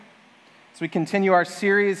As we continue our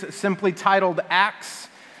series simply titled Acts,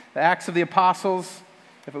 the Acts of the Apostles.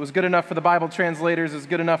 If it was good enough for the Bible translators, it's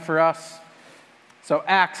good enough for us. So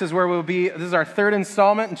Acts is where we'll be. This is our third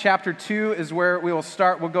installment, and chapter 2 is where we will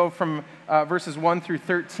start. We'll go from verses 1 through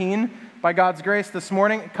 13 by God's grace this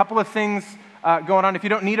morning. A couple of things going on. If you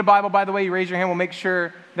don't need a Bible, by the way, you raise your hand. We'll make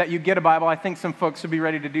sure that you get a Bible. I think some folks would be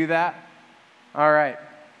ready to do that. All right.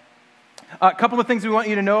 A couple of things we want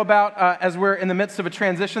you to know about as we're in the midst of a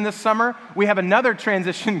transition this summer. We have another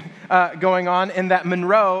transition going on in that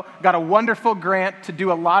Monroe got a wonderful grant to do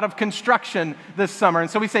a lot of construction this summer. And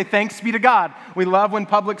so we say thanks be to God. We love when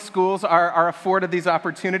public schools are afforded these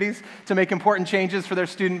opportunities to make important changes for their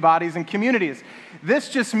student bodies and communities. This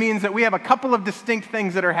just means that we have a couple of distinct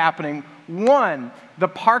things that are happening. One, the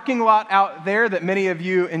parking lot out there that many of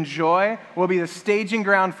you enjoy will be the staging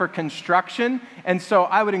ground for construction. And so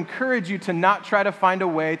I would encourage you to not try to find a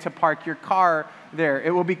way to park your car there.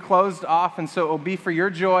 It will be closed off, and so it will be for your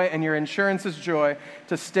joy and your insurance's joy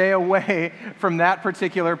to stay away from that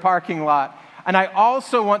particular parking lot. And I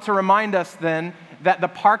also want to remind us then that the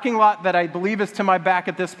parking lot that I believe is to my back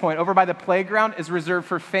at this point, over by the playground, is reserved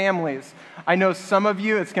for families. I know some of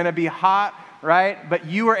you, it's going to be hot, right? But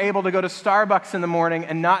you are able to go to Starbucks in the morning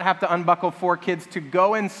and not have to unbuckle 4 kids to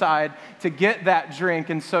go inside to get that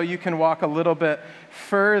drink, and so you can walk a little bit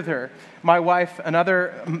further. My wife and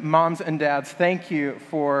other moms and dads, thank you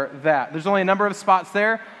for that. There's only a number of spots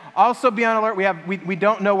there. Also be on alert, we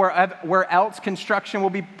don't know where else construction will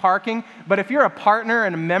be parking, but if you're a partner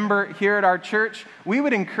and a member here at our church, we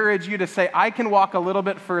would encourage you to say, I can walk a little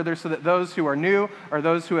bit further so that those who are new or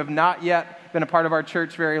those who have not yet been a part of our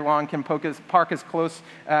church very long can park as close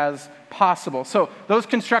as possible. So those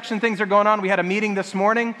construction things are going on. We had a meeting this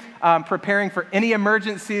morning preparing for any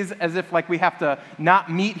emergencies as if like we have to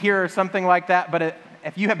not meet here or something like that, but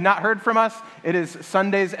if you have not heard from us, it is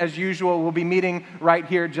Sundays as usual. We'll be meeting right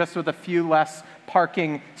here just with a few less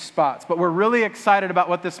parking spots. But we're really excited about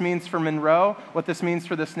what this means for Monroe, what this means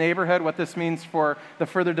for this neighborhood, what this means for the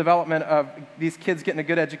further development of these kids getting a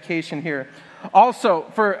good education here. Also,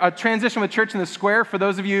 for a transition with Church in the Square, for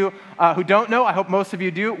those of you who don't know, I hope most of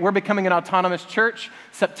you do, we're becoming an autonomous church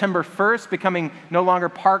September 1st, becoming no longer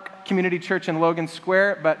Park Community Church in Logan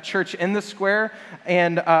Square, but Church in the Square.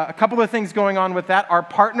 And a couple of things going on with that. Our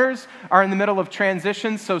partners are in the middle of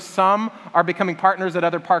transition, so some are becoming partners at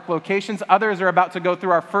other park locations. Others are about to go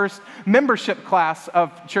through our first membership class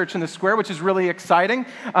of Church in the Square, which is really exciting.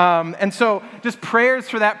 And so just prayers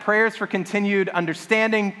for that, prayers for continued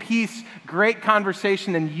understanding, peace, great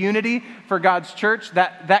conversation and unity for God's church.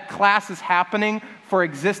 That class is happening for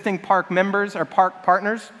existing park members or park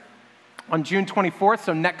partners on June 24th,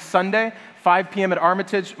 so next Sunday, 5 p.m. at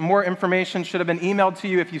Armitage. More information should have been emailed to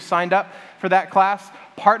you if you signed up for that class.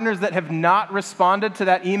 Partners that have not responded to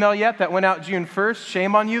that email yet that went out June 1st,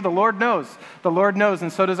 shame on you. The Lord knows. The Lord knows,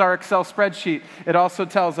 and so does our Excel spreadsheet. It also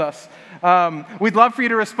tells us. We'd love for you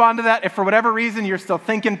to respond to that. If for whatever reason you're still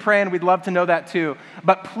thinking, praying, we'd love to know that too.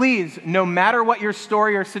 But please, no matter what your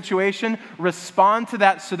story or situation, respond to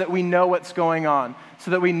that so that we know what's going on,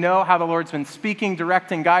 so that we know how the Lord's been speaking,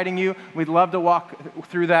 directing, guiding you. We'd love to walk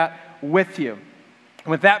through that with you.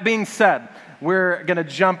 With that being said, we're going to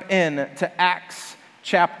jump in to Acts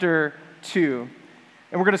chapter 2.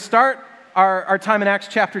 And we're going to start our time in Acts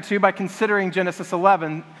chapter 2 by considering Genesis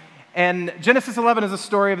 11. And Genesis 11 is a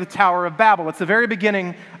story of the Tower of Babel. It's the very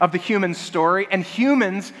beginning of the human story, and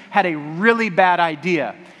humans had a really bad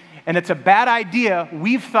idea. And it's a bad idea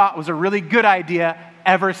we've thought was a really good idea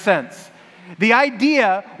ever since. The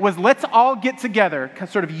idea was, let's all get together,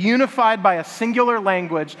 sort of unified by a singular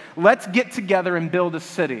language. Let's get together and build a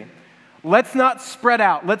city. Let's not spread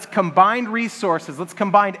out. Let's combine resources. Let's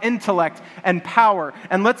combine intellect and power.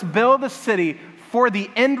 And let's build a city for the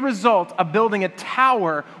end result of building a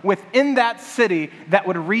tower within that city that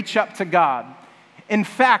would reach up to God. In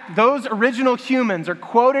fact, those original humans are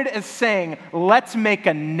quoted as saying, let's make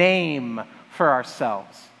a name for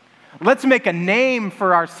ourselves. Let's make a name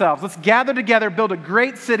for ourselves. Let's gather together, build a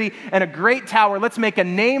great city and a great tower. Let's make a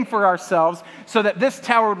name for ourselves so that this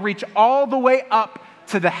tower would reach all the way up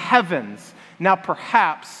to the heavens. Now,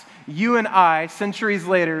 perhaps you and I, centuries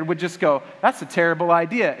later, would just go, that's a terrible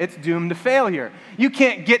idea. It's doomed to failure. You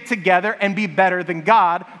can't get together and be better than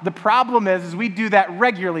God. The problem is we do that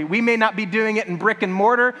regularly. We may not be doing it in brick and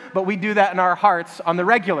mortar, but we do that in our hearts on the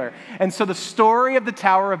regular. And so the story of the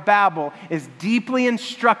Tower of Babel is deeply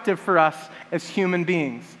instructive for us as human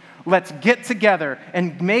beings. Let's get together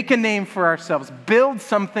and make a name for ourselves. Build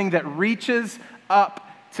something that reaches up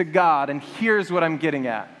to God. And here's what I'm getting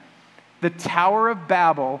at. The Tower of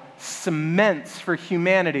Babel cements for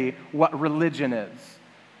humanity what religion is.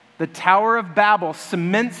 The Tower of Babel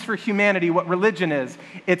cements for humanity what religion is.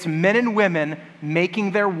 It's men and women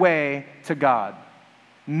making their way to God.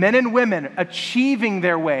 Men and women achieving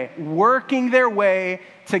their way, working their way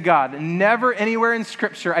to God. Never anywhere in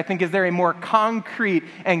Scripture, I think, is there a more concrete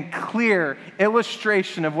and clear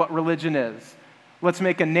illustration of what religion is. Let's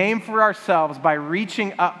make a name for ourselves by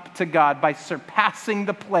reaching up to God, by surpassing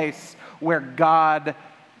the place where God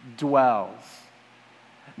dwells.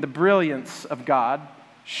 The brilliance of God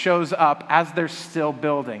shows up as they're still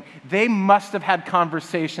building. They must have had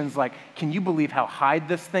conversations like, can you believe how high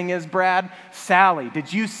this thing is, Brad? Sally,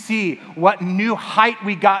 did you see what new height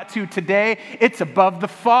we got to today? It's above the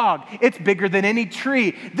fog. It's bigger than any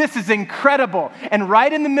tree. This is incredible. And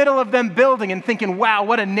right in the middle of them building and thinking, wow,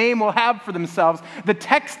 what a name we'll have for themselves, the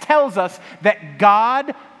text tells us that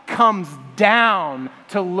God comes down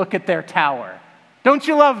to look at their tower. Don't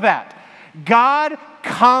you love that? God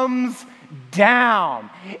comes down.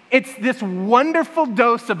 It's this wonderful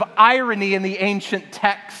dose of irony in the ancient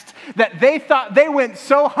text that they thought they went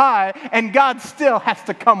so high and God still has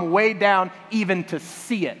to come way down even to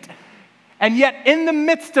see it. And yet in the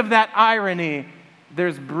midst of that irony,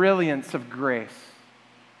 there's brilliance of grace.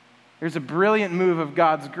 There's a brilliant move of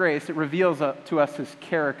God's grace. It reveals to us his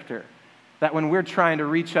character. That when we're trying to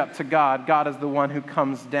reach up to God, God is the one who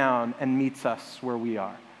comes down and meets us where we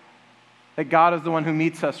are. That God is the one who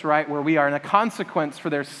meets us right where we are. And a consequence for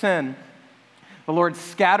their sin, the Lord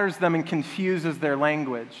scatters them and confuses their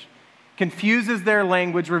language. Confuses their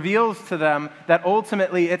language, reveals to them that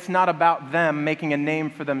ultimately it's not about them making a name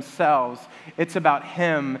for themselves. It's about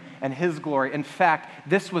him and his glory. In fact,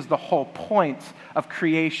 this was the whole point of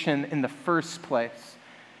creation in the first place.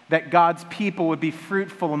 That God's people would be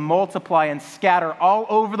fruitful and multiply and scatter all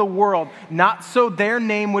over the world, not so their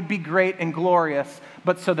name would be great and glorious,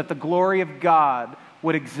 but so that the glory of God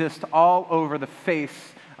would exist all over the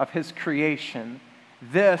face of his creation.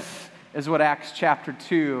 This is what Acts chapter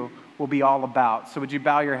 2 will be all about. So would you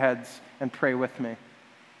bow your heads and pray with me?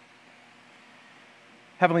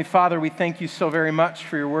 Heavenly Father, we thank you so very much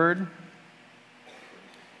for your word.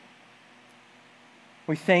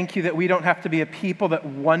 We thank you that we don't have to be a people that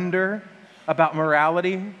wonder about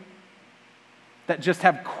morality, that just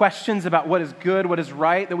have questions about what is good, what is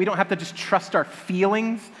right, that we don't have to just trust our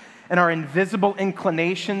feelings and our invisible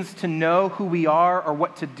inclinations to know who we are or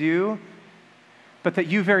what to do, but that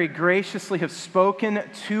you very graciously have spoken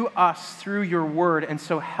to us through your word, and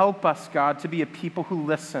so help us, God, to be a people who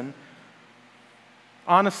listen.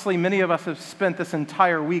 Honestly, many of us have spent this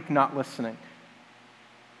entire week not listening.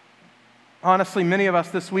 Honestly, many of us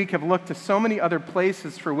this week have looked to so many other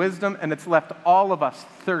places for wisdom, and it's left all of us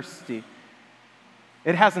thirsty.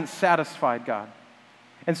 It hasn't satisfied, God.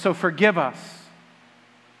 And so forgive us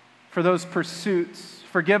for those pursuits.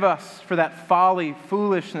 Forgive us for that folly,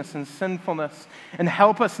 foolishness, and sinfulness. And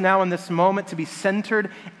help us now in this moment to be centered,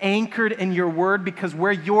 anchored in your word, because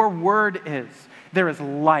where your word is, there is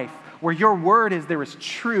life. Where your word is, there is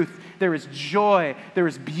truth, there is joy, there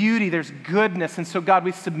is beauty, there's goodness. And so, God,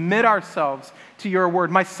 we submit ourselves to your word,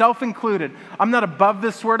 myself included. I'm not above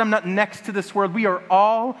this word. I'm not next to this word. We are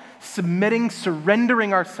all submitting,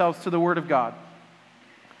 surrendering ourselves to the word of God.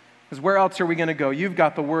 Because where else are we going to go? You've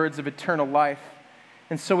got the words of eternal life.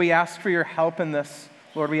 And so we ask for your help in this,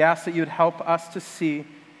 Lord. We ask that you would help us to see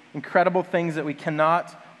incredible things that we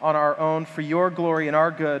cannot on our own. For your glory and our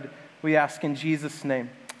good, we ask in Jesus' name.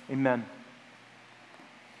 Amen.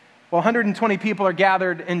 Well, 120 people are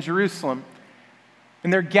gathered in Jerusalem,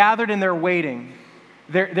 and they're gathered and they're waiting.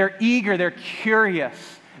 They're eager, they're curious.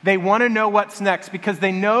 They want to know what's next because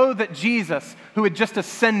they know that Jesus, who had just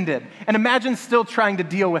ascended, and imagine still trying to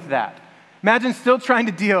deal with that. Imagine still trying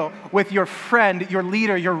to deal with your friend, your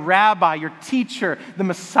leader, your rabbi, your teacher, the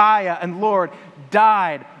Messiah and Lord,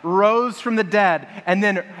 died, rose from the dead, and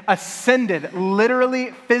then ascended,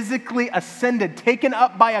 literally, physically ascended, taken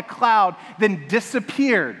up by a cloud, then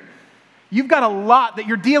disappeared. You've got a lot that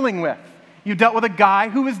you're dealing with. You dealt with a guy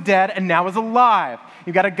who was dead and now is alive.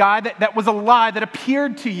 You've got a guy that was alive that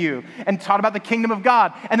appeared to you and taught about the kingdom of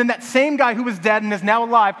God. And then that same guy who was dead and is now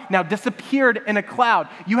alive now disappeared in a cloud.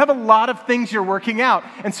 You have a lot of things you're working out.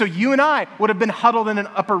 And so you and I would have been huddled in an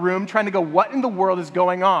upper room trying to go, what in the world is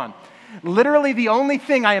going on? Literally the only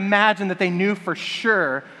thing I imagine that they knew for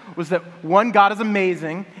sure was that one, God is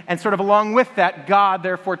amazing, and sort of along with that, God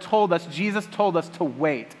therefore told us, Jesus told us to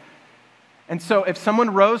wait. And so if someone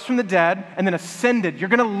rose from the dead and then ascended, you're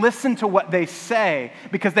going to listen to what they say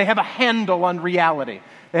because they have a handle on reality.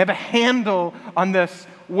 They have a handle on this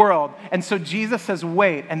world. And so Jesus says,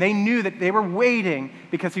 wait. And they knew that they were waiting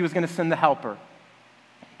because he was going to send the helper.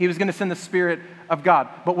 He was going to send the Spirit of God.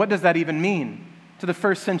 But what does that even mean? to the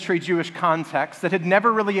first century Jewish context that had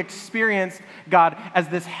never really experienced God as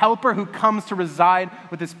this helper who comes to reside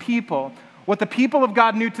with his people. What the people of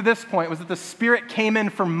God knew to this point was that the Spirit came in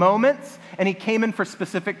for moments and he came in for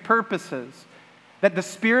specific purposes. That the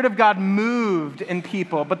Spirit of God moved in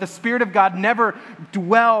people, but the Spirit of God never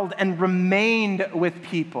dwelled and remained with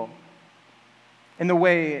people in the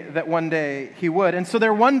way that one day he would. And so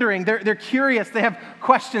they're wondering, they're curious, they have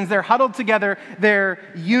questions, they're huddled together, they're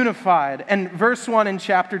unified. And verse 1 in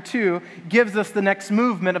chapter 2 gives us the next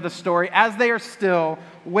movement of the story as they are still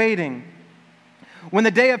waiting. When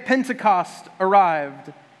the day of Pentecost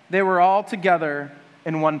arrived, they were all together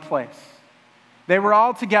in one place. They were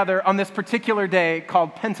all together on this particular day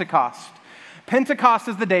called Pentecost. Pentecost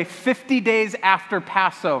is the day 50 days after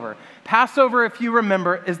Passover. Passover, if you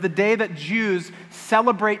remember, is the day that Jews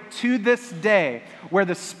celebrate to this day, where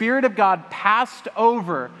the Spirit of God passed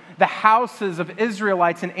over the houses of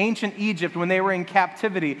Israelites in ancient Egypt when they were in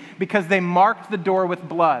captivity because they marked the door with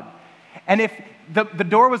blood. And if the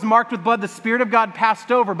door was marked with blood, the Spirit of God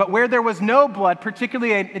passed over. But where there was no blood,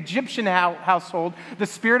 particularly an Egyptian household, the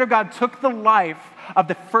Spirit of God took the life of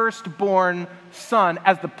the firstborn son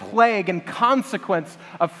as the plague and consequence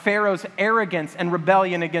of Pharaoh's arrogance and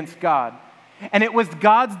rebellion against God. And it was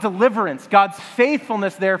God's deliverance, God's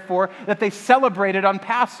faithfulness, therefore, that they celebrated on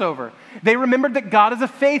Passover. They remembered that God is a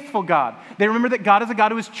faithful God. They remembered that God is a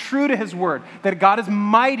God who is true to his word, that God is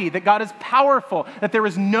mighty, that God is powerful, that there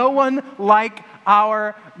is no one like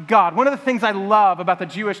our God. One of the things I love about the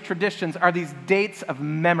Jewish traditions are these dates of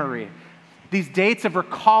memory. These dates of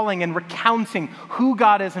recalling and recounting who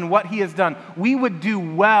God is and what he has done. We would do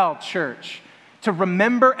well, church, to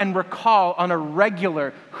remember and recall on a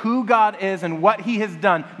regular who God is and what he has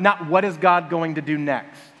done, not what is God going to do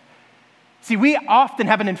next. See, we often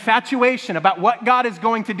have an infatuation about what God is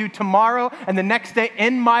going to do tomorrow and the next day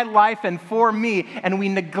in my life and for me, and we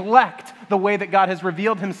neglect the way that God has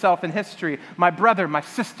revealed himself in history. My brother, my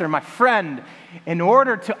sister, my friend, in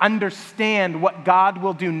order to understand what God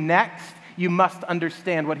will do next, you must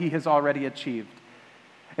understand what he has already achieved.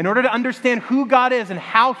 In order to understand who God is and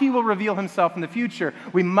how he will reveal himself in the future,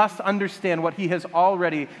 we must understand what he has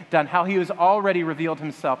already done, how he has already revealed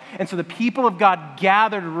himself. And so the people of God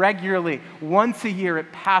gathered regularly once a year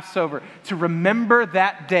at Passover to remember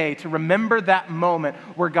that day, to remember that moment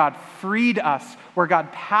where God freed us, where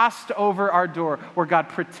God passed over our door, where God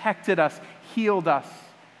protected us, healed us,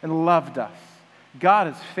 and loved us. God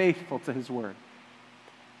is faithful to his word.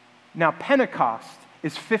 Now, Pentecost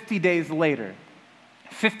is 50 days later.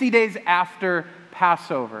 50 days after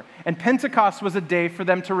Passover. And Pentecost was a day for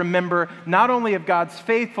them to remember not only of God's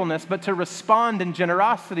faithfulness, but to respond in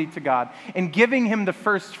generosity to God in giving him the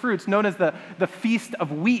first fruits, known as the Feast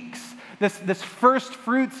of Weeks. This first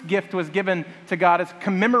fruits gift was given to God as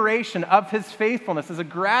commemoration of his faithfulness, as a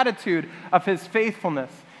gratitude of his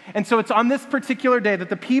faithfulness. And so it's on this particular day that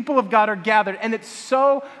the people of God are gathered, and it's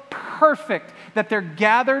so perfect that they're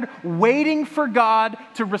gathered waiting for God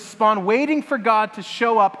to respond, waiting for God to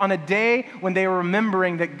show up on a day when they are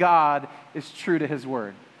remembering that God is true to his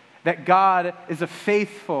word, that God is a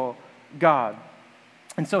faithful God.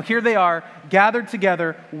 And so here they are, gathered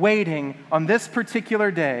together, waiting on this particular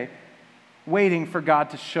day, waiting for God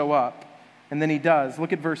to show up. And then he does.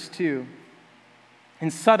 Look at verse 2.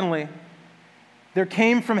 And suddenly there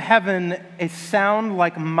came from heaven a sound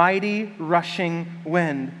like mighty rushing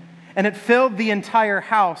wind, and it filled the entire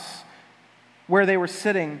house where they were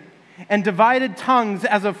sitting. And divided tongues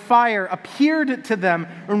as of fire appeared to them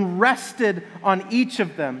and rested on each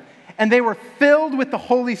of them. And they were filled with the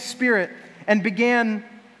Holy Spirit and began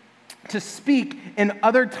to speak in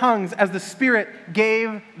other tongues as the Spirit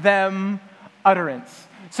gave them utterance.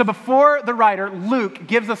 So before the writer, Luke,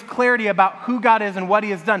 gives us clarity about who God is and what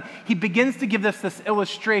he has done, he begins to give us this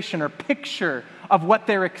illustration or picture of what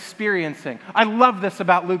they're experiencing. I love this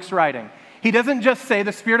about Luke's writing. He doesn't just say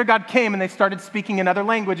the Spirit of God came and they started speaking in other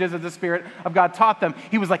languages as the Spirit of God taught them.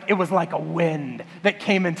 He was like, it was like a wind that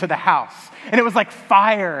came into the house. And it was like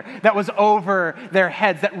fire that was over their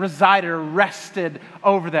heads, that resided or rested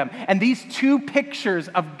over them. And these two pictures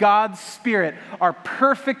of God's Spirit are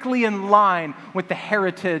perfectly in line with the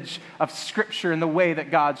heritage of Scripture and the way that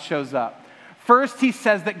God shows up. First, he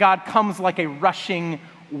says that God comes like a rushing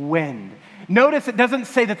wind. Notice it doesn't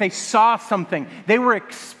say that they saw something. They were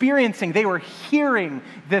experiencing, they were hearing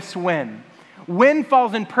this wind. Wind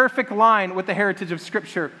falls in perfect line with the heritage of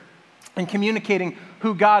Scripture and communicating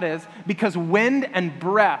who God is, because wind and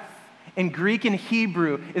breath in Greek and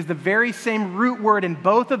Hebrew is the very same root word in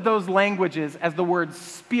both of those languages as the word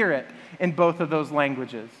spirit in both of those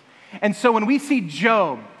languages. And so when we see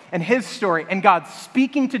Job and his story, and God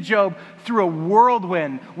speaking to Job through a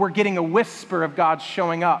whirlwind, we're getting a whisper of God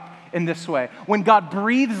showing up in this way. When God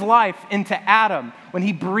breathes life into Adam, when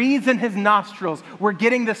he breathes in his nostrils, we're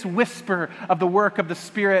getting this whisper of the work of the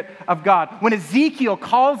Spirit of God. When Ezekiel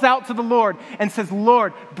calls out to the Lord and says,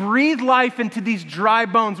 Lord, breathe life into these dry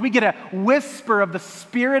bones, we get a whisper of the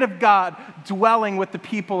Spirit of God dwelling with the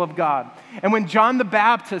people of God. And when John the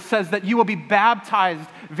Baptist says that you will be baptized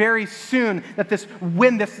very soon, that this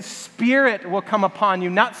Spirit will come upon you,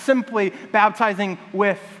 not simply baptizing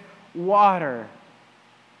with water.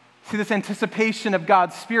 See, this anticipation of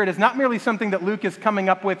God's Spirit is not merely something that Luke is coming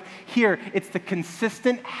up with here. It's the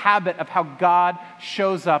consistent habit of how God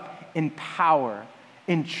shows up in power,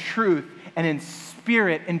 in truth, and in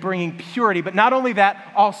spirit, in bringing purity. But not only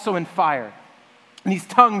that, also in fire. And these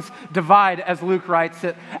tongues divide, as Luke writes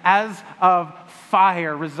it, as of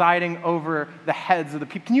fire residing over the heads of the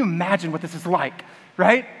people. Can you imagine what this is like,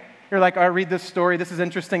 right? You're like, I read this story, this is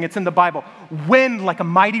interesting, it's in the Bible. Wind, like a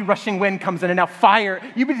mighty rushing wind comes in, and now fire.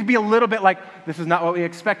 You would be a little bit like, this is not what we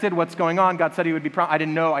expected, what's going on? God said he would be, I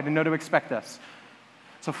didn't know to expect this.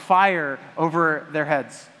 So fire over their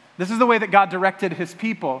heads. This is the way that God directed his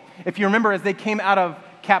people. If you remember, as they came out of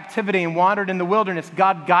captivity and wandered in the wilderness,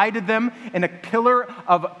 God guided them in a pillar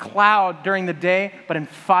of cloud during the day, but in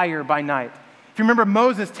fire by night. If you remember,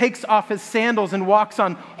 Moses takes off his sandals and walks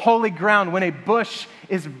on holy ground when a bush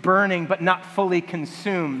is burning but not fully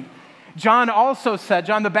consumed. John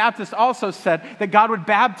the Baptist also said that God would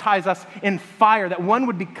baptize us in fire, that one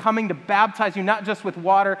would be coming to baptize you not just with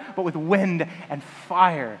water, but with wind and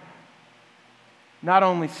fire. Not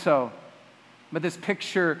only so, but this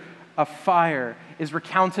picture of fire is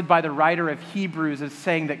recounted by the writer of Hebrews as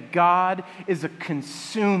saying that God is a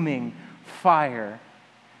consuming fire,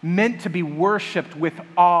 meant to be worshiped with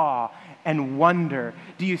awe and wonder.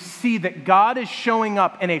 Do you see that God is showing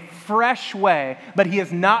up in a fresh way, but he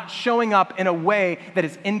is not showing up in a way that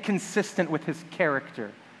is inconsistent with his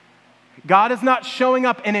character? God is not showing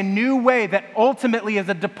up in a new way that ultimately is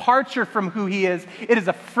a departure from who he is. It is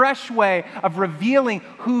a fresh way of revealing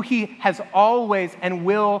who he has always and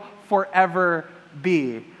will forever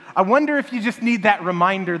be. I wonder if you just need that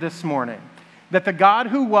reminder this morning. That the God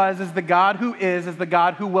who was is the God who is the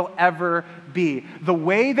God who will ever be. The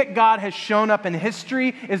way that God has shown up in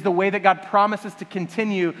history is the way that God promises to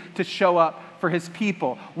continue to show up for his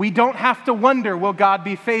people. We don't have to wonder, will God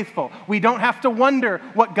be faithful? We don't have to wonder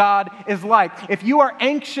what God is like. If you are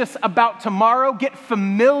anxious about tomorrow, get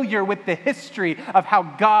familiar with the history of how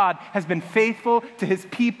God has been faithful to his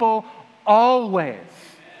people always.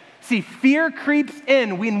 See, fear creeps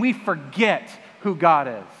in when we forget who God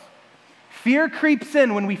is. Fear creeps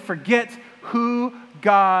in when we forget who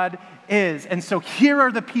God is. And so here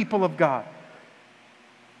are the people of God,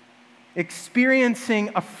 experiencing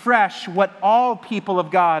afresh what all people of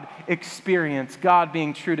God experience, God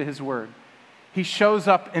being true to his word. He shows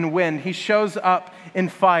up in wind. He shows up in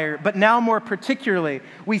fire. But now more particularly,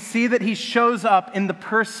 we see that he shows up in the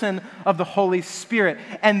person of the Holy Spirit.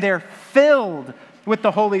 And they're filled with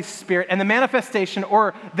the Holy Spirit. And the manifestation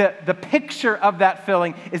or the picture of that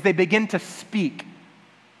filling is they begin to speak.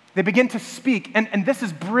 They begin to speak. And this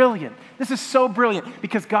is brilliant. This is so brilliant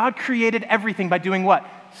because God created everything by doing what?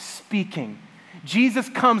 Speaking. Jesus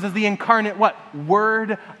comes as the incarnate what?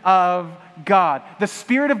 Word of God. The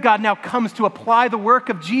Spirit of God now comes to apply the work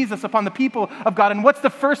of Jesus upon the people of God. And what's the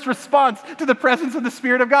first response to the presence of the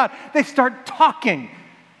Spirit of God? They start talking.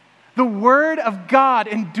 The Word of God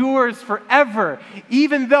endures forever,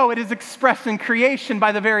 even though it is expressed in creation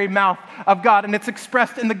by the very mouth of God, and it's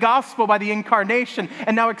expressed in the gospel by the incarnation,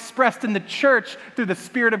 and now expressed in the church through the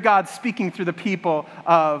Spirit of God speaking through the people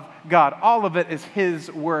of God. All of it is his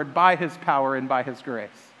word, by his power and by his grace.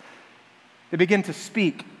 They begin to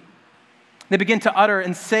speak. They begin to utter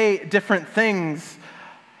and say different things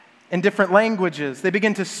in different languages. They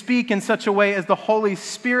begin to speak in such a way as the Holy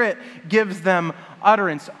Spirit gives them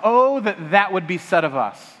utterance. Oh, that would be said of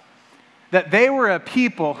us. That they were a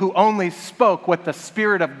people who only spoke what the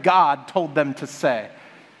Spirit of God told them to say.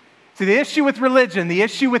 See, the issue with religion, the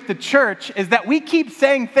issue with the church is that we keep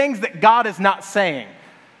saying things that God is not saying.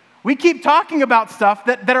 We keep talking about stuff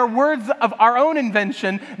that are words of our own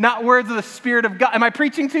invention, not words of the Spirit of God. Am I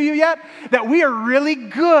preaching to you yet? That we are really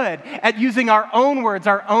good at using our own words,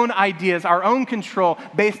 our own ideas, our own control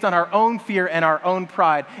based on our own fear and our own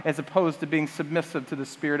pride, as opposed to being submissive to the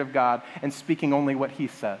Spirit of God and speaking only what he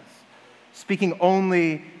says, speaking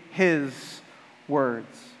only his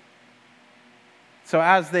words. So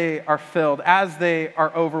as they are filled, as they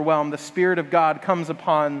are overwhelmed, the Spirit of God comes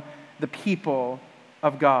upon the people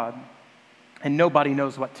of God, and nobody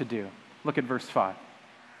knows what to do. Look at verse 5.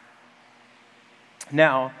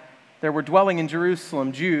 Now, there were dwelling in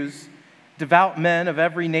Jerusalem Jews, devout men of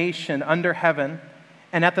every nation under heaven,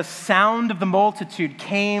 and at the sound of the multitude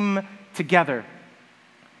came together.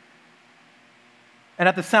 And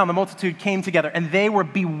at the sound, the multitude came together, and they were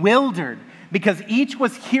bewildered because each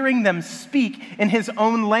was hearing them speak in his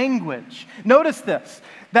own language. Notice this,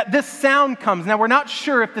 that this sound comes. Now, we're not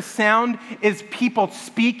sure if the sound is people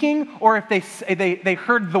speaking or if they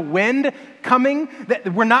heard the wind coming.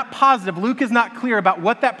 We're not positive. Luke is not clear about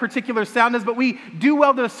what that particular sound is, but we do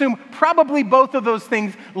well to assume probably both of those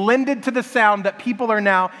things lended to the sound that people are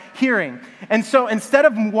now hearing. And so instead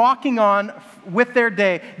of walking on with their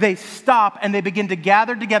day, they stop and they begin to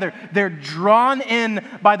gather together. They're drawn in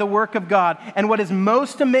by the work of God. And what is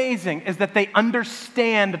most amazing is that they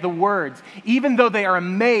understand the words. Even though they are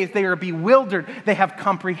amazed, they are bewildered, they have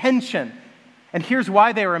comprehension. And here's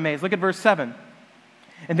why they were amazed. Look at verse 7.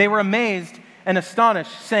 And they were amazed and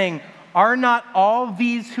astonished, saying, "Are not all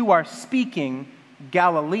these who are speaking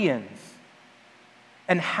Galileans?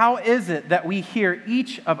 And how is it that we hear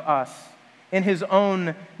each of us in his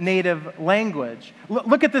own native language?"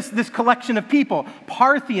 Look at this collection of people: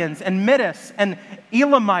 Parthians and Medes and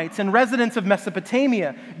Elamites and residents of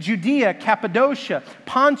Mesopotamia, Judea, Cappadocia,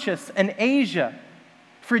 Pontus and Asia,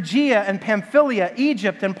 Phrygia and Pamphylia,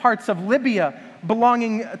 Egypt and parts of Libya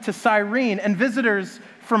belonging to Cyrene, and visitors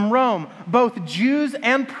from Rome, both Jews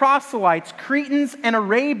and proselytes, Cretans and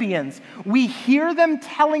Arabians. We hear them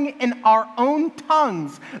telling in our own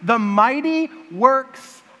tongues the mighty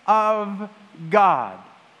works of God.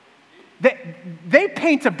 They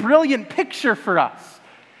paint a brilliant picture for us.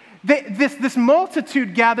 This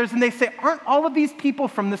multitude gathers and they say, aren't all of these people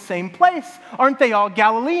from the same place? Aren't they all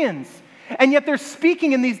Galileans? And yet they're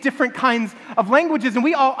speaking in these different kinds of languages, and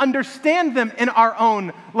we all understand them in our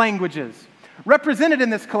own languages. Represented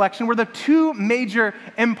in this collection were the two major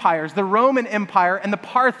empires, the Roman Empire and the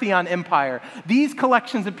Parthian Empire. These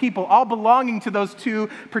collections of people, all belonging to those two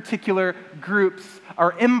particular groups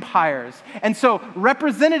or empires. And so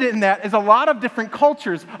represented in that is a lot of different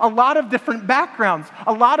cultures, a lot of different backgrounds,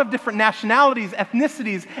 a lot of different nationalities,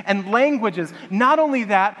 ethnicities, and languages. Not only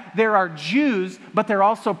that, there are Jews, but they're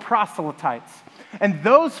also proselytes. And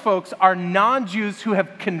those folks are non-Jews who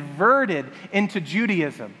have converted into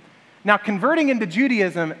Judaism. Now, converting into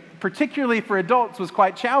Judaism, particularly for adults, was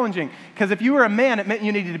quite challenging, because if you were a man, it meant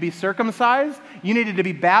you needed to be circumcised, you needed to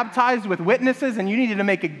be baptized with witnesses, and you needed to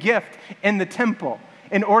make a gift in the temple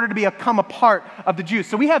in order to become a part of the Jews.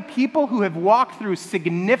 So we have people who have walked through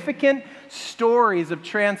significant stories of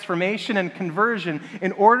transformation and conversion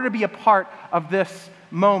in order to be a part of this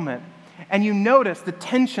moment. And you notice the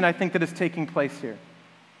tension, I think, that is taking place here.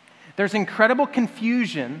 There's incredible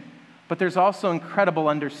confusion, but there's also incredible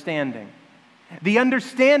understanding. The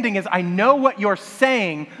understanding is, I know what you're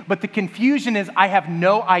saying, but the confusion is, I have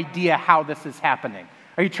no idea how this is happening.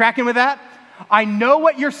 Are you tracking with that? I know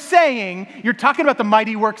what you're saying. You're talking about the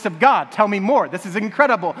mighty works of God. Tell me more. This is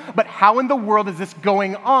incredible. But how in the world is this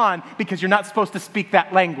going on? Because you're not supposed to speak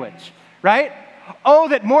that language, right? Oh,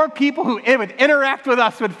 that more people who would interact with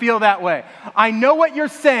us would feel that way. I know what you're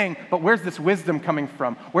saying, but where's this wisdom coming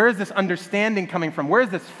from? Where is this understanding coming from? Where is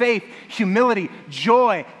this faith, humility,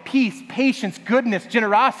 joy, peace, patience, goodness,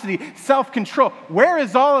 generosity, self-control? Where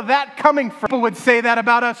is all of that coming from? People would say that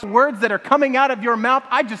about us. Words that are coming out of your mouth,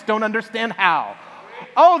 I just don't understand how.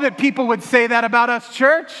 Oh, that people would say that about us,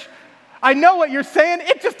 church. I know what you're saying.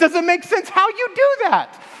 It just doesn't make sense how you do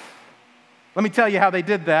that. Let me tell you how they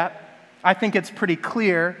did that. I think it's pretty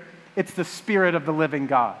clear. It's the Spirit of the living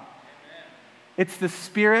God. It's the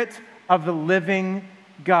Spirit of the living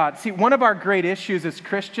God. See, one of our great issues as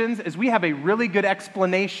Christians is we have a really good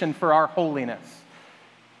explanation for our holiness.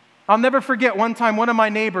 I'll never forget one time one of my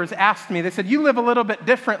neighbors asked me, they said, "You live a little bit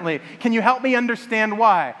differently. Can you help me understand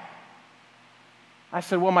why?" I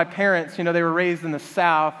said, well, my parents, they were raised in the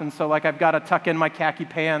South, and so I've got to tuck in my khaki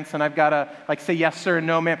pants, and I've got to say yes, sir, and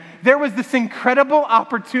no, ma'am. There was this incredible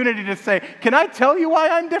opportunity to say, can I tell you why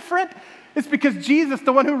I'm different? It's because Jesus,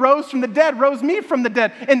 the one who rose from the dead, rose me from the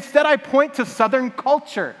dead. Instead, I point to Southern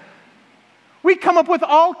culture. We come up with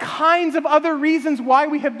all kinds of other reasons why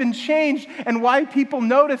we have been changed and why people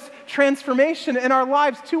notice transformation in our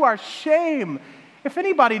lives to our shame. If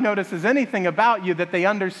anybody notices anything about you that they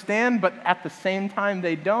understand, but at the same time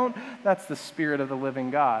they don't, that's the Spirit of the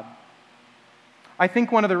living God. I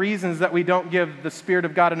think one of the reasons that we don't give the Spirit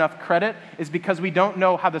of God enough credit is because we don't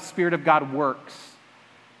know how the Spirit of God works.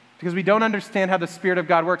 Because we don't understand how the Spirit of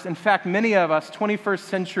God works. In fact, many of us, 21st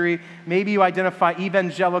century, maybe you identify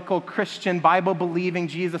evangelical, Christian, Bible-believing,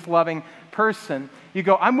 Jesus-loving person. You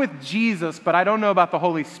go, I'm with Jesus, but I don't know about the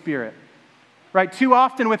Holy Spirit. right? Too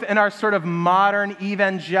often within our sort of modern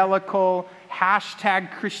evangelical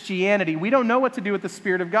hashtag Christianity, we don't know what to do with the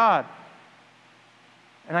Spirit of God.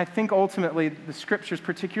 And I think ultimately the scriptures,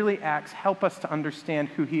 particularly Acts, help us to understand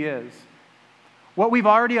who he is. What we've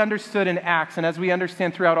already understood in Acts, and as we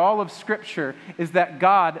understand throughout all of Scripture, is that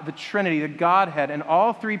God, the Trinity, the Godhead, and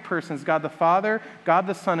all three persons, God the Father, God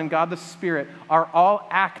the Son, and God the Spirit, are all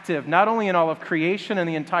active, not only in all of creation and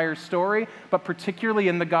the entire story, but particularly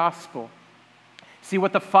in the gospel. See,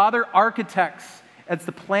 what the Father architects as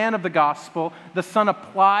the plan of the gospel, the Son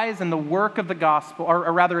applies in the work of the gospel, or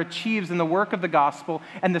rather achieves in the work of the gospel,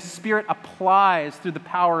 and the Spirit applies through the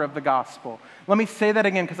power of the gospel. Let me say that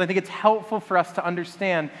again because I think it's helpful for us to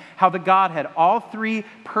understand how the Godhead, all three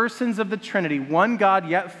persons of the Trinity, one God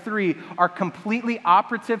yet three, are completely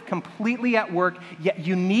operative, completely at work, yet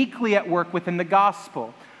uniquely at work within the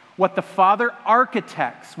gospel. What the Father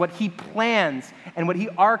architects, what he plans, and what he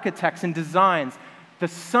architects and designs, the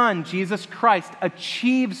Son, Jesus Christ,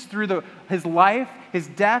 achieves through his life, his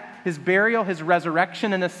death, his burial, his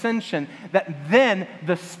resurrection and ascension, that then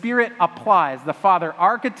the Spirit applies. The Father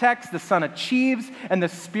architects, the Son achieves, and the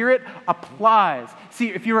Spirit applies. See,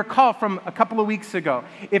 if you recall from a couple of weeks ago,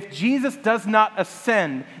 if Jesus does not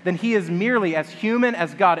ascend, then he is merely as human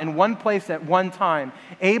as God in one place at one time,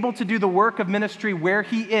 able to do the work of ministry where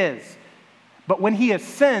he is. But when he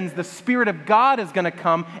ascends, the Spirit of God is going to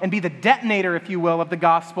come and be the detonator, if you will, of the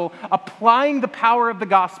gospel, applying the power of the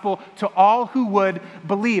gospel to all who would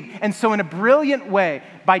believe. And so in a brilliant way,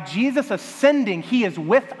 by Jesus ascending, he is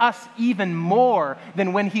with us even more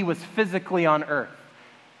than when he was physically on earth.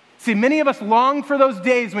 See, many of us long for those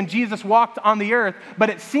days when Jesus walked on the earth,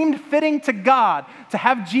 but it seemed fitting to God to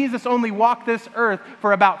have Jesus only walk this earth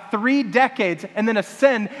for about 3 decades and then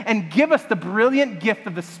ascend and give us the brilliant gift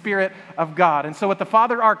of the Spirit of God. And so what the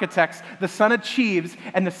Father architects, the Son achieves,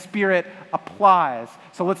 and the Spirit applies.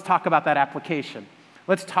 So let's talk about that application.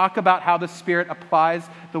 Let's talk about how the Spirit applies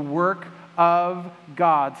the work of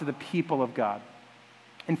God to the people of God.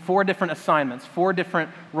 In 4 different assignments, 4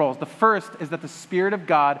 different roles. The first is that the Spirit of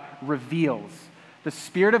God reveals. The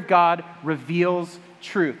Spirit of God reveals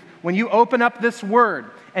truth. When you open up this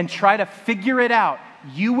word and try to figure it out,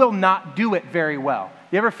 you will not do it very well.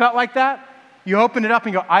 You ever felt like that? You open it up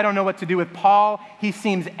and go, I don't know what to do with Paul. He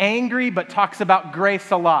seems angry but talks about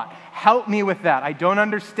grace a lot. Help me with that. I don't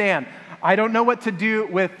understand. I don't know what to do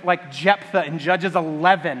with like Jephthah in Judges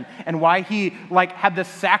 11 and why he like had this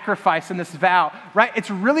sacrifice and this vow, right?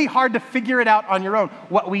 It's really hard to figure it out on your own.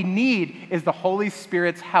 What we need is the Holy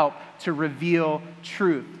Spirit's help to reveal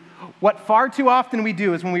truth. What far too often we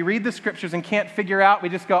do is when we read the scriptures and can't figure out, we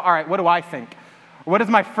just go, all right, what do I think? Or what does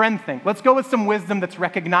my friend think? Let's go with some wisdom that's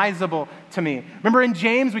recognizable to me. Remember in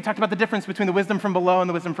James, we talked about the difference between the wisdom from below and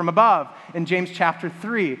the wisdom from above in James chapter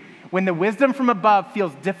 3. When the wisdom from above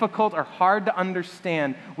feels difficult or hard to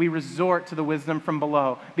understand, we resort to the wisdom from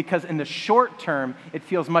below because in the short term, it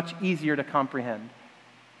feels much easier to comprehend.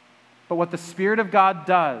 But what the Spirit of God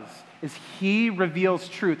does is he reveals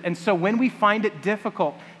truth. And so when we find it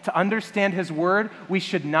difficult to understand his word, we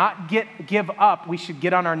should not give up. We should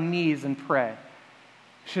get on our knees and pray.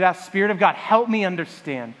 We should ask, Spirit of God, help me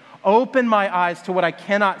understand. Open my eyes to what I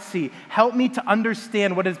cannot see. Help me to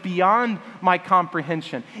understand what is beyond my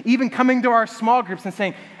comprehension. Even coming to our small groups and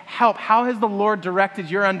saying, help, how has the Lord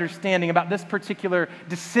directed your understanding about this particular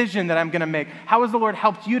decision that I'm going to make? How has the Lord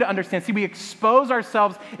helped you to understand? See, we expose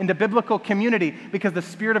ourselves into biblical community because the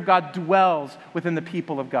Spirit of God dwells within the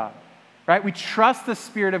people of God, right? We trust the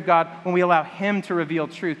Spirit of God when we allow him to reveal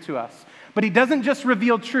truth to us. But he doesn't just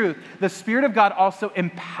reveal truth. The Spirit of God also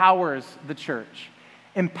empowers the church.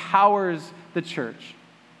 Empowers the church.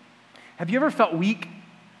 Have you ever felt weak?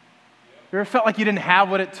 You ever felt like you didn't have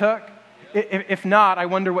what it took? If not, I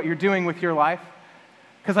wonder what you're doing with your life.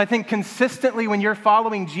 Because I think consistently when you're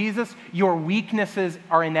following Jesus, your weaknesses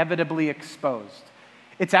are inevitably exposed.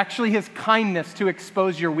 It's actually his kindness to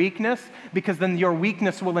expose your weakness because then your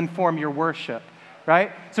weakness will inform your worship,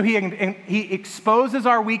 right? So he exposes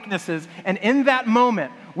our weaknesses, and in that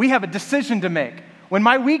moment, we have a decision to make. When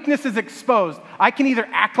my weakness is exposed, I can either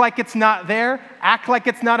act like it's not there, act like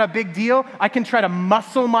it's not a big deal, I can try to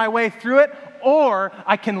muscle my way through it, or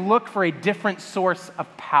I can look for a different source of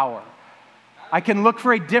power. I can look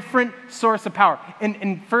for a different source of power.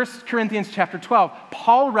 In 1 Corinthians chapter 12,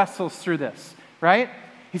 Paul wrestles through this, right?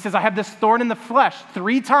 He says, I have this thorn in the flesh.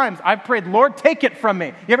 3 times I've prayed, Lord, take it from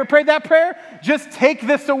me. You ever prayed that prayer? Just take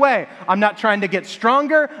this away. I'm not trying to get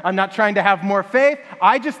stronger. I'm not trying to have more faith.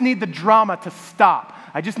 I just need the drama to stop.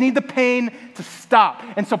 I just need the pain to stop.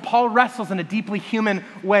 And so Paul wrestles in a deeply human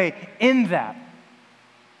way in that.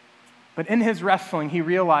 But in his wrestling, he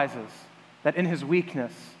realizes that in his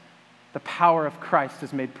weakness, the power of Christ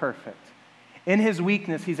is made perfect. In his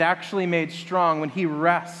weakness, he's actually made strong when he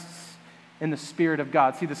rests in the Spirit of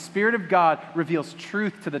God. See, the Spirit of God reveals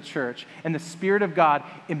truth to the church, and the Spirit of God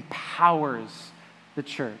empowers the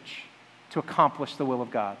church to accomplish the will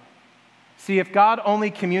of God. See, if God only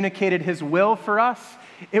communicated his will for us,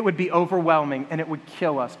 it would be overwhelming and it would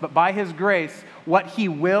kill us. But by his grace, what he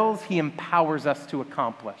wills, he empowers us to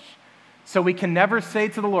accomplish. So we can never say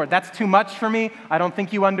to the Lord, that's too much for me. I don't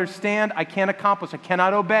think you understand. I can't accomplish. I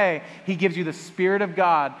cannot obey. He gives you the Spirit of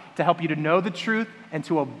God to help you to know the truth and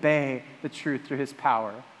to obey the truth through his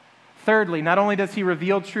power. Thirdly, not only does he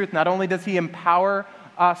reveal truth, not only does he empower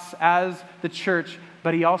us as the church,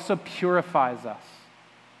 but he also purifies us.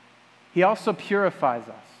 He also purifies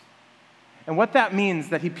us. And what that means,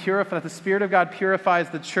 that the Spirit of God purifies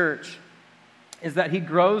the church, is that he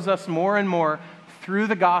grows us more and more through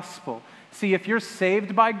the gospel. See, if you're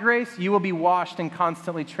saved by grace, you will be washed and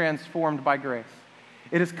constantly transformed by grace.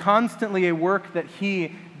 It is constantly a work that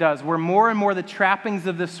he does, where more and more the trappings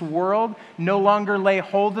of this world no longer lay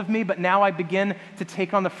hold of me, but now I begin to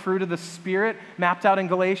take on the fruit of the Spirit, mapped out in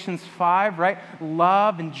Galatians 5, right?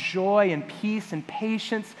 Love and joy and peace and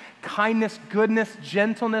patience, kindness, goodness,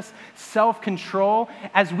 gentleness, self-control.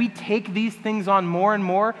 As we take these things on more and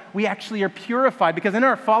more, we actually are purified, because in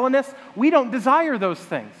our fallenness, we don't desire those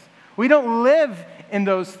things. We don't live in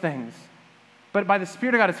those things. But by the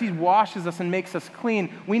Spirit of God, as he washes us and makes us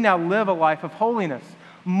clean, we now live a life of holiness.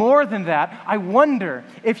 More than that, I wonder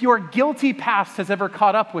if your guilty past has ever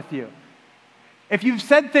caught up with you. If you've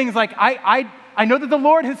said things like, I know that the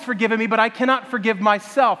Lord has forgiven me, but I cannot forgive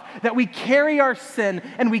myself. That we carry our sin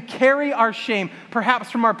and we carry our shame, perhaps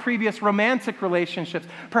from our previous romantic relationships,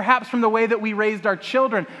 perhaps from the way that we raised our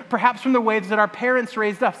children, perhaps from the ways that our parents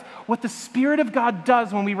raised us. What the Spirit of God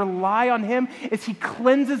does when we rely on him is he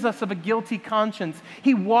cleanses us of a guilty conscience.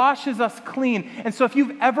 He washes us clean. And so if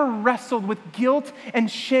you've ever wrestled with guilt and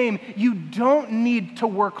shame, you don't need to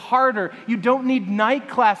work harder. You don't need night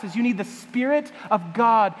classes. You need the Spirit of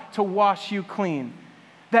God to wash you clean.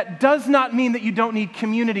 That does not mean that you don't need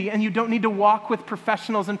community and you don't need to walk with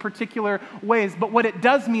professionals in particular ways. But what it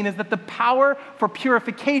does mean is that the power for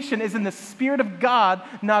purification is in the Spirit of God,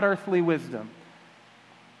 not earthly wisdom.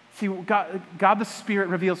 See, God the Spirit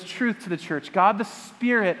reveals truth to the church. God the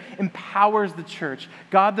Spirit empowers the church.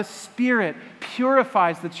 God the Spirit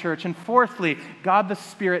purifies the church. And fourthly, God the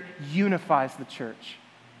Spirit unifies the church.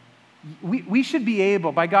 We should be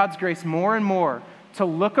able, by God's grace, more and more to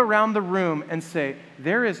look around the room and say,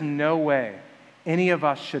 there is no way any of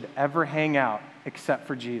us should ever hang out except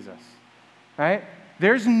for Jesus, right?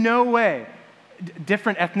 There's no way.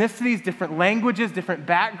 Different ethnicities, different languages, different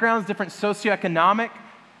backgrounds, different socioeconomic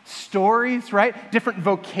stories, right? Different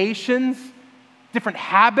vocations, different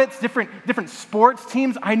habits, different sports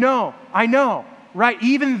teams. I know, right?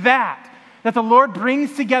 Even that the Lord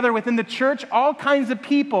brings together within the church all kinds of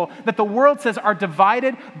people that the world says are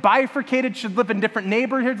divided, bifurcated, should live in different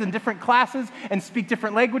neighborhoods and different classes and speak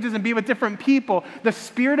different languages and be with different people. The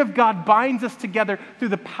Spirit of God binds us together through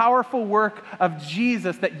the powerful work of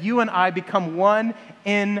Jesus, that you and I become one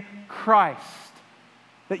in Christ.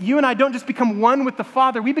 That you and I don't just become one with the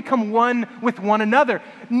Father, we become one with one another.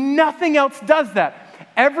 Nothing else does that.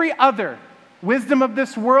 Every other wisdom of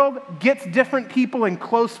this world gets different people in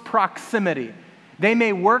close proximity. They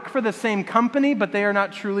may work for the same company, but they are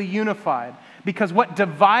not truly unified, because what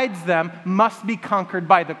divides them must be conquered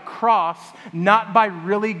by the cross, not by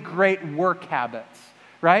really great work habits,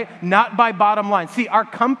 right? Not by bottom line. See, our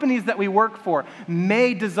companies that we work for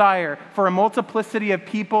may desire for a multiplicity of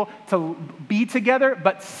people to be together,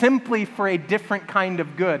 but simply for a different kind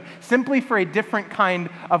of good, simply for a different kind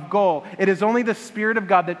of goal. It is only the Spirit of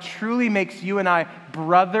God that truly makes you and I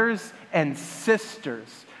brothers and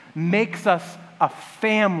sisters, makes us a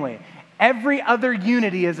family. Every other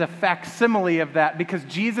unity is a facsimile of that, because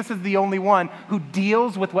Jesus is the only one who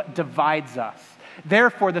deals with what divides us.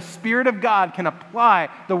 Therefore, the Spirit of God can apply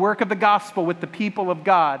the work of the gospel with the people of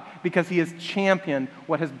God, because he has championed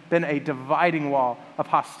what has been a dividing wall of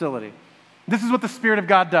hostility. This is what the Spirit of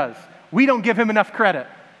God does. We don't give him enough credit.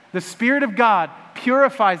 The Spirit of God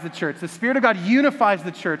purifies the church. The Spirit of God unifies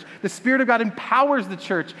the church. The Spirit of God empowers the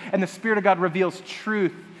church. And the Spirit of God reveals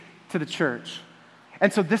truth to the church.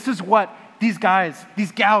 And so this is what these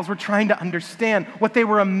gals were trying to understand, what they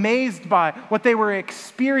were amazed by, what they were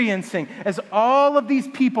experiencing as all of these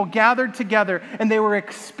people gathered together and they were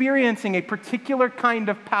experiencing a particular kind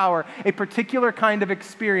of power, a particular kind of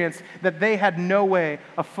experience that they had no way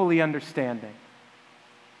of fully understanding.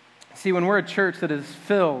 See, when we're a church that is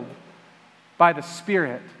filled by the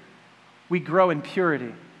Spirit, we grow in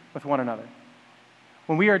purity. with one another.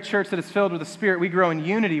 When we are a church that is filled with the Spirit, we grow in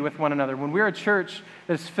unity with one another. When we are a church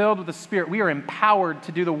that is filled with the Spirit, we are empowered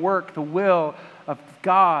to do the work, the will of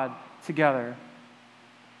God together.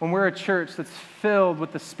 When we're a church that's filled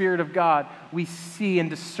with the Spirit of God, we see and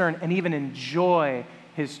discern and even enjoy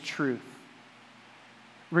His truth.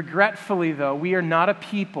 Regretfully, though, we are not a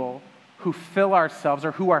people who fill ourselves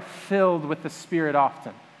or who are filled with the Spirit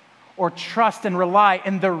often, or trust and rely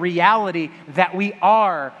in the reality that we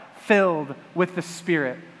are filled with the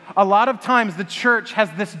Spirit. A lot of times the church has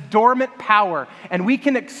this dormant power, and we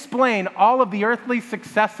can explain all of the earthly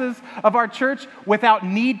successes of our church without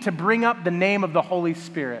need to bring up the name of the Holy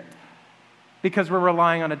Spirit, because we're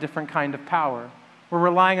relying on a different kind of power. We're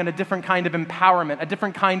relying on a different kind of empowerment, a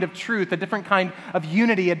different kind of truth, a different kind of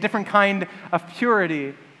unity, a different kind of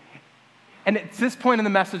purity. And at this point in the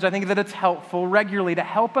message, I think that it's helpful regularly to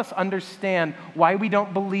help us understand why we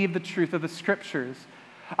don't believe the truth of the Scriptures.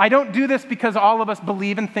 I don't do this because all of us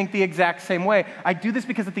believe and think the exact same way. I do this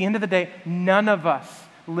because at the end of the day, none of us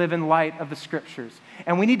live in light of the Scriptures.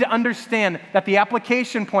 And we need to understand that the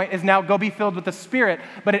application point is now go be filled with the Spirit,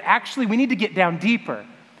 but we need to get down deeper.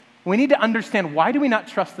 We need to understand, why do we not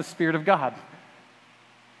trust the Spirit of God?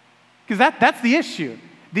 Because that's the issue.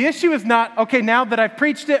 The issue is not, okay, now that I've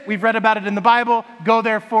preached it, we've read about it in the Bible, go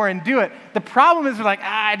therefore and do it. The problem is we're like,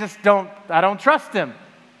 I don't trust Him.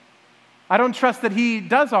 I don't trust that He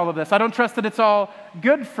does all of this. I don't trust that it's all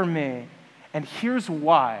good for me. And here's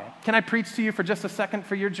why. Can I preach to you for just a second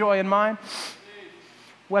for your joy and mine?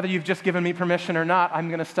 Whether you've just given me permission or not, I'm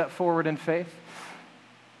going to step forward in faith.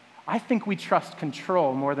 I think we trust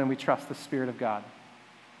control more than we trust the Spirit of God.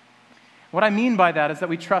 What I mean by that is that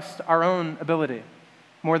we trust our own ability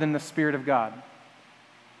more than the Spirit of God.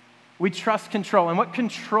 We trust control. And what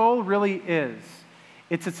control really is,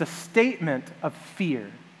 it's a statement of fear.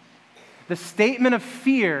 The statement of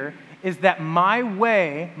fear is that my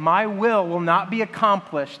will not be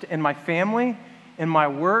accomplished in my family, in my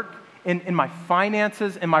work, in my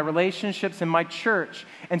finances, in my relationships, in my church.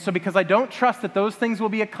 And so because I don't trust that those things will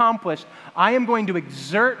be accomplished, I am going to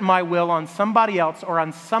exert my will on somebody else or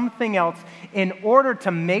on something else in order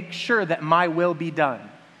to make sure that my will be done.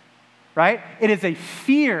 Right? It is a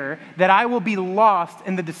fear that I will be lost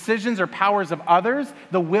in the decisions or powers of others,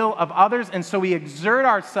 the will of others, and so we exert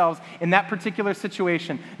ourselves in that particular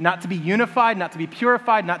situation, not to be unified, not to be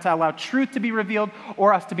purified, not to allow truth to be revealed,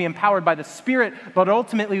 or us to be empowered by the Spirit, but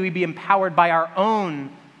ultimately we be empowered by our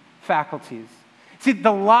own faculties. See,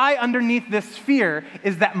 the lie underneath this fear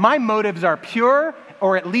is that my motives are pure,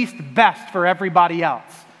 or at least best for everybody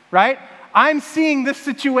else, right? I'm seeing this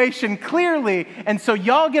situation clearly, and so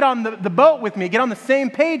y'all get on the boat with me, get on the same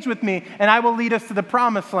page with me, and I will lead us to the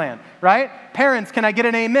promised land, right? Parents, can I get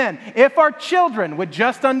an amen? If our children would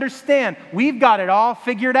just understand we've got it all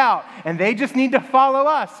figured out, and they just need to follow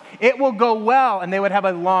us, it will go well, and they would have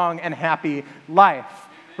a long and happy life,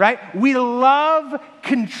 right? We love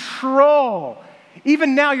control.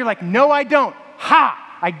 Even now, you're like, no, I don't. Ha!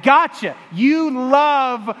 I gotcha. You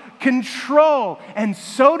love control, and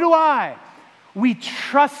so do I. We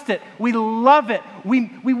trust it. We love it. We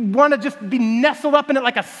want to just be nestled up in it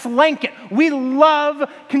like a slanket. We love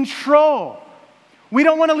control. We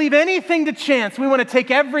don't want to leave anything to chance. We want to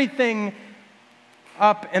take everything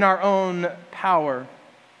up in our own power.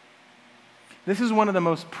 This is one of the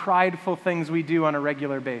most prideful things we do on a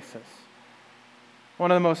regular basis.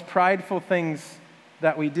 One of the most prideful things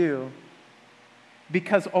that we do.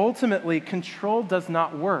 Because ultimately, control does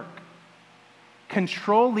not work.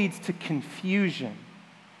 Control leads to confusion.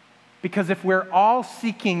 Because if we're all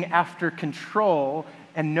seeking after control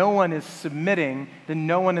and no one is submitting, then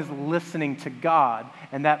no one is listening to God,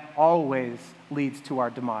 and that always leads to our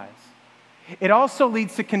demise. It also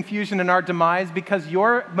leads to confusion in our demise because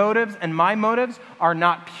your motives and my motives are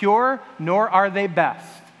not pure, nor are they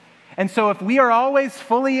best. And so if we are always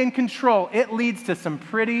fully in control, it leads to some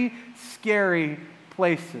pretty scary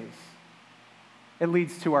places. It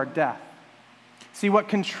leads to our death. See, what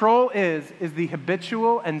control is the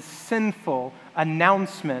habitual and sinful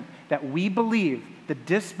announcement that we believe, the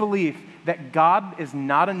disbelief that God is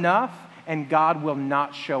not enough and God will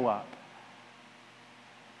not show up.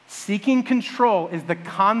 Seeking control is the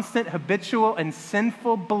constant, habitual, and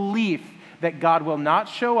sinful belief that God will not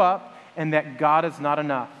show up and that God is not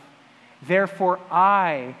enough. Therefore,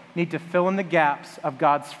 I need to fill in the gaps of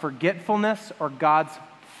God's forgetfulness or God's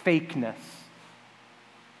fakeness,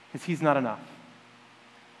 because He's not enough.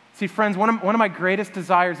 See, friends, one of my greatest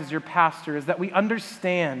desires as your pastor is that we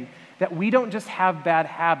understand that we don't just have bad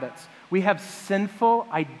habits. We have sinful,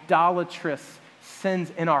 idolatrous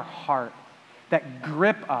sins in our heart that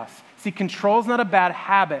grip us. See, control is not a bad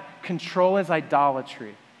habit. Control is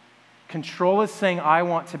idolatry. Control is saying, I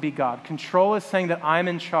want to be God. Control is saying that I'm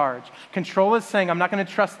in charge. Control is saying, I'm not going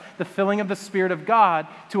to trust the filling of the Spirit of God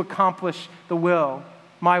to accomplish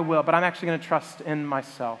my will, but I'm actually going to trust in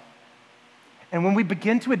myself. And when we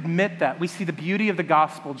begin to admit that, we see the beauty of the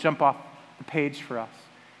gospel jump off the page for us.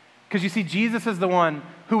 Because you see, Jesus is the one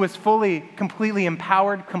who was fully, completely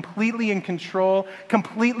empowered, completely in control,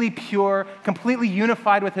 completely pure, completely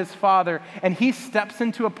unified with his Father. And he steps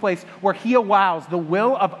into a place where he allows the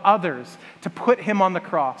will of others to put him on the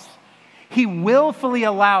cross. He willfully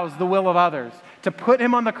allows the will of others to put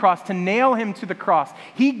him on the cross, to nail him to the cross.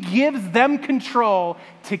 He gives them control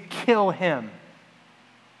to kill him.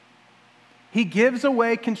 He gives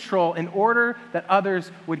away control in order that others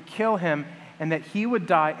would kill him and that he would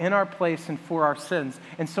die in our place and for our sins.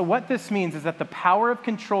 And so what this means is that the power of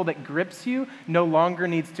control that grips you no longer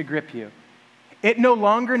needs to grip you. It no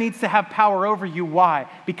longer needs to have power over you. Why?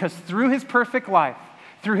 Because through his perfect life,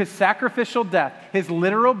 through his sacrificial death, his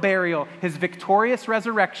literal burial, his victorious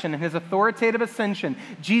resurrection, and his authoritative ascension,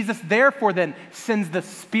 Jesus therefore then sends the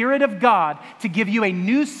Spirit of God to give you a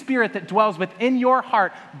new spirit that dwells within your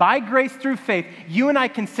heart. By grace through faith, you and I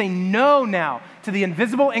can say no now to the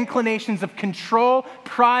invisible inclinations of control,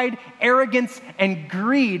 pride, arrogance, and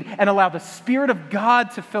greed, and allow the Spirit of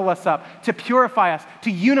God to fill us up, to purify us,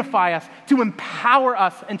 to unify us, to empower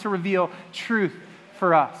us, and to reveal truth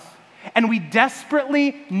for us. And we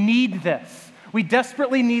desperately need this. We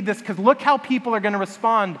desperately need this because look how people are going to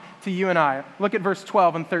respond to you and I. Look at verse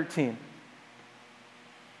 12 and 13.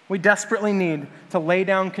 We desperately need to lay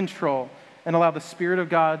down control and allow the Spirit of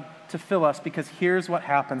God to fill us because here's what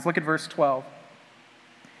happens. Look at verse 12.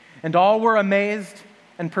 And all were amazed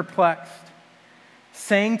and perplexed,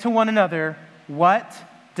 saying to one another, "What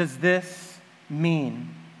does this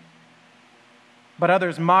mean?" But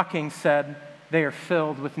others mocking said, "They are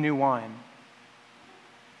filled with new wine."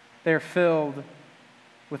 They are filled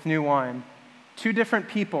with new wine. Two different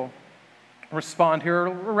people respond here,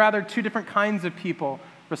 or rather two different kinds of people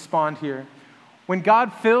respond here. When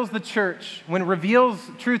God fills the church, when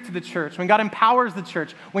reveals truth to the church, when God empowers the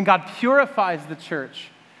church, when God purifies the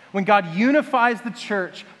church, when God unifies the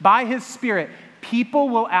church by his Spirit, people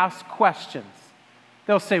will ask questions.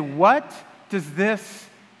 They'll say, "What does this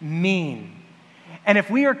mean?" And if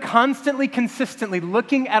we are constantly, consistently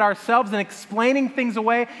looking at ourselves and explaining things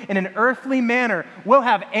away in an earthly manner, we'll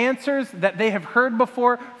have answers that they have heard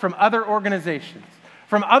before from other organizations,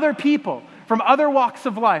 from other people, from other walks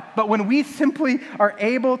of life. But when we simply are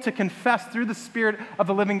able to confess through the Spirit of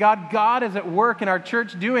the living God, God is at work in our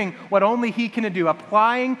church doing what only he can do,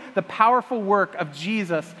 applying the powerful work of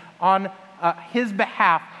Jesus on his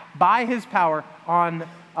behalf, by his power on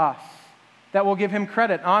us. That will give him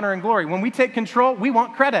credit, honor, and glory. When we take control, we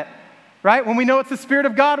want credit, right? When we know it's the Spirit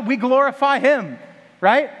of God, we glorify him,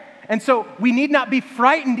 right? And so we need not be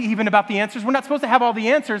frightened even about the answers. We're not supposed to have all the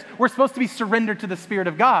answers. We're supposed to be surrendered to the Spirit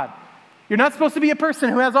of God. You're not supposed to be a person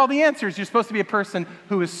who has all the answers. You're supposed to be a person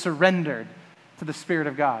who is surrendered to the Spirit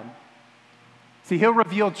of God. See, he'll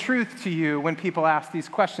reveal truth to you when people ask these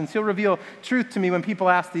questions. He'll reveal truth to me when people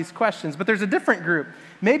ask these questions. But there's a different group,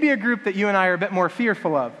 maybe a group that you and I are a bit more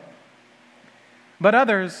fearful of. But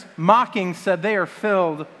others, mocking, said they are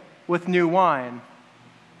filled with new wine.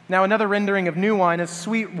 Now, another rendering of new wine is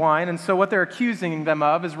sweet wine, and so what they're accusing them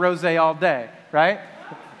of is rosé all day, right?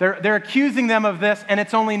 They're accusing them of this, and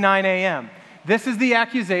it's only 9 a.m. This is the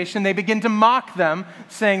accusation. They begin to mock them,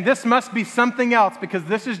 saying this must be something else because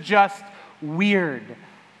this is just weird.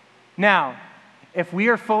 Now, if we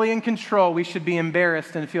are fully in control, we should be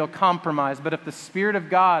embarrassed and feel compromised. But if the Spirit of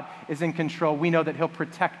God is in control, we know that he'll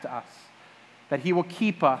protect us, that he will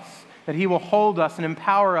keep us, that he will hold us and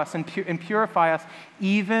empower us and purify us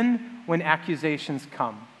even when accusations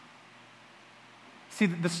come. See,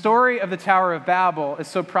 the story of the Tower of Babel is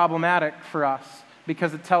so problematic for us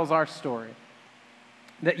because it tells our story.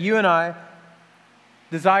 That you and I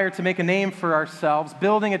desire to make a name for ourselves,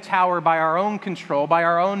 building a tower by our own control, by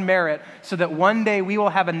our own merit, so that one day we will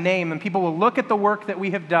have a name and people will look at the work that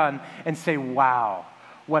we have done and say, "Wow,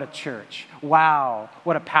 what a church. Wow,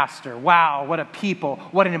 what a pastor. Wow, what a people.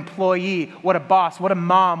 What an employee. What a boss. What a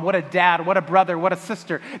mom. What a dad. What a brother. What a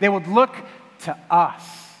sister." They would look to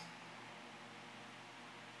us.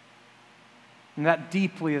 And that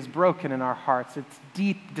deeply is broken in our hearts. It's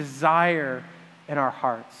deep desire in our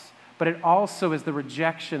hearts. But it also is the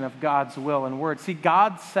rejection of God's will and word. See,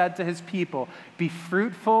 God said to his people, "Be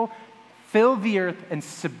fruitful, fill the earth, and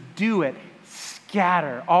subdue it.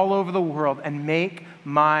 Scatter all over the world and make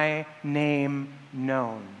my name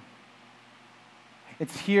known."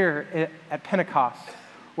 It's here at Pentecost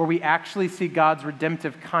where we actually see God's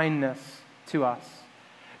redemptive kindness to us.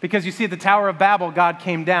 Because you see, at the Tower of Babel, God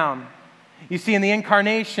came down. You see, in the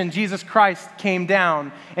incarnation, Jesus Christ came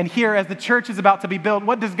down. And here, as the church is about to be built,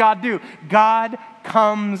 what does God do? God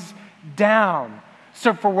comes down.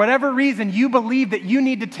 So for whatever reason you believe that you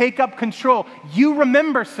need to take up control, you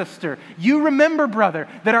remember, sister, you remember, brother,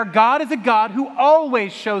 that our God is a God who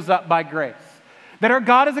always shows up by grace. That our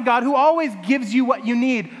God is a God who always gives you what you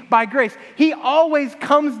need by grace. He always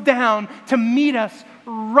comes down to meet us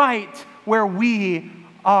right where we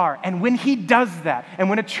are. And when he does that, and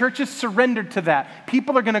when a church is surrendered to that,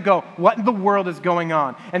 people are going to go, what in the world is going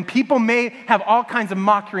on? And people may have all kinds of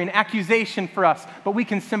mockery and accusation for us, but we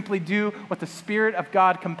can simply do what the Spirit of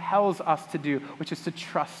God compels us to do, which is to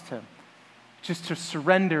trust him. Just to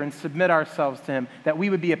surrender and submit ourselves to him, that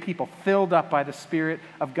we would be a people filled up by the Spirit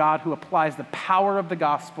of God who applies the power of the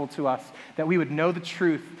gospel to us, that we would know the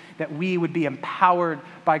truth, that we would be empowered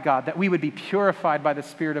by God, that we would be purified by the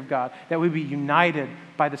Spirit of God, that we would be united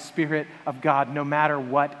by the Spirit of God, no matter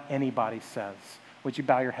what anybody says. Would you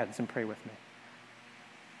bow your heads and pray with me?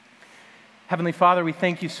 Heavenly Father, we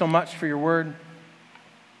thank you so much for your word.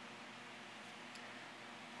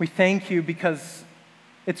 We thank you because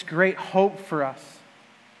it's great hope for us.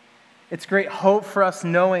 It's great hope for us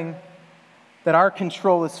knowing that our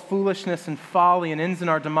control is foolishness and folly and ends in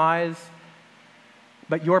our demise,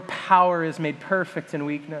 but your power is made perfect in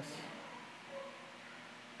weakness.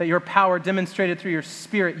 That your power demonstrated through your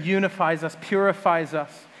Spirit unifies us, purifies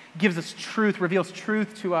us, gives us truth, reveals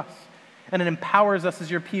truth to us, and it empowers us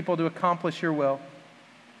as your people to accomplish your will.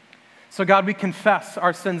 So God, we confess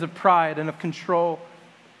our sins of pride and of control.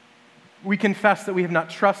 We confess that we have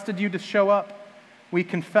not trusted you to show up. We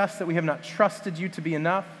confess that we have not trusted you to be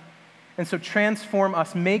enough. And so transform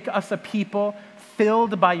us, make us a people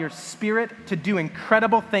filled by your Spirit to do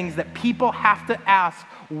incredible things that people have to ask,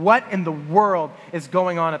 what in the world is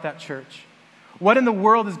going on at that church? What in the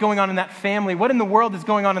world is going on in that family? What in the world is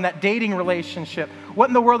going on in that dating relationship?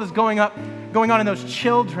 What in the world is going on in those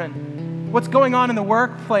children? What's going on in the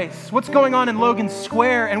workplace? What's going on in Logan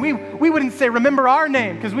Square? And we wouldn't say, remember our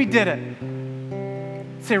name, because we did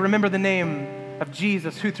it. Say, remember the name of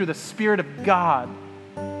Jesus, who through the Spirit of God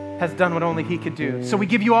has done what only he could do. So we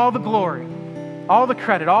give you all the glory, all the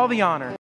credit, all the honor.